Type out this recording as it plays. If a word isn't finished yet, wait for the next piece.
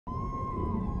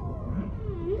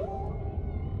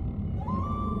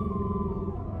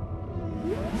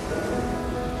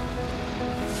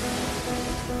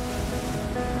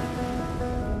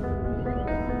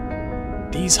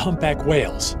These humpback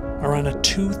whales are on a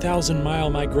 2,000-mile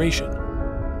migration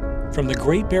from the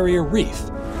Great Barrier Reef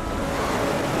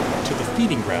to the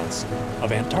feeding grounds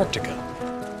of Antarctica.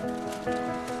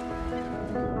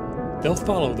 They'll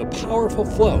follow the powerful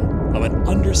flow of an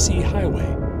undersea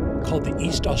highway called the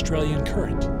East Australian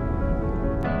Current,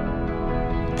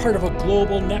 part of a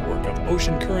global network of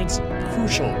ocean currents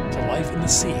crucial to life in the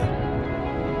sea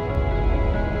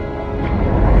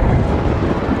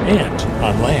and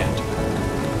on land.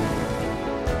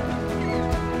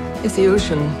 If the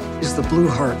ocean is the blue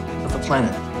heart of the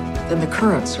planet, then the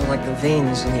currents are like the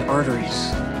veins and the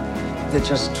arteries that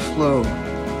just flow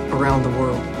around the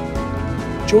world.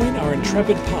 Join our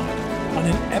intrepid pod on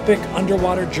an epic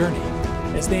underwater journey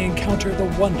as they encounter the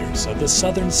wonders of the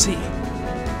Southern Sea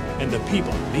and the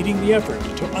people leading the effort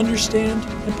to understand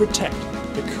and protect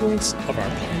the currents of our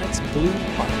planet's blue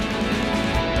heart.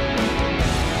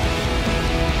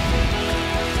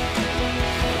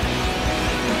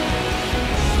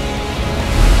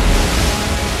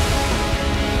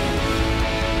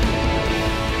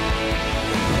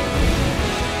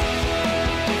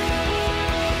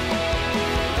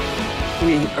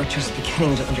 We are just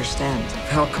beginning to understand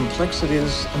how complex it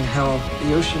is and how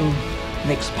the ocean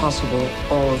makes possible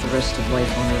all of the rest of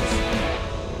life on Earth.